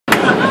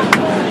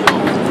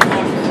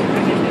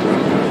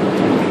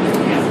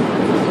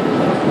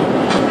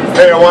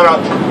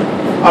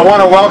I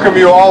want to welcome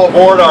you all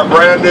aboard our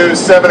brand new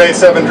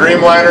 787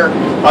 Dreamliner.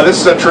 This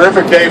is a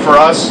terrific day for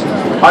us.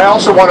 I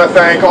also want to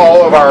thank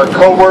all of our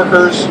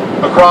co-workers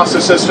across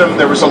the system.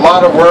 There was a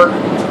lot of work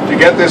to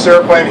get this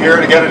airplane here,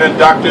 to get it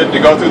inducted, to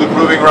go through the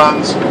proving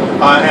runs,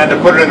 and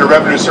to put it into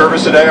revenue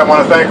service today. I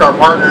want to thank our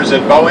partners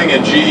at Boeing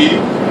and GE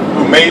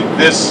who made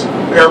this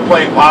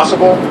airplane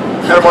possible.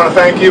 And I want to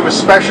thank you,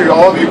 especially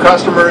all of you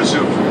customers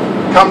who've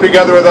come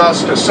together with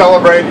us to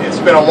celebrate. It's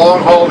been a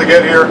long haul to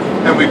get here,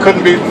 and we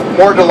couldn't be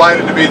more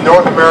delighted to be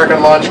North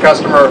American launch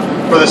customer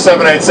for the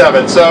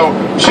 787. So,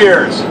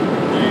 cheers.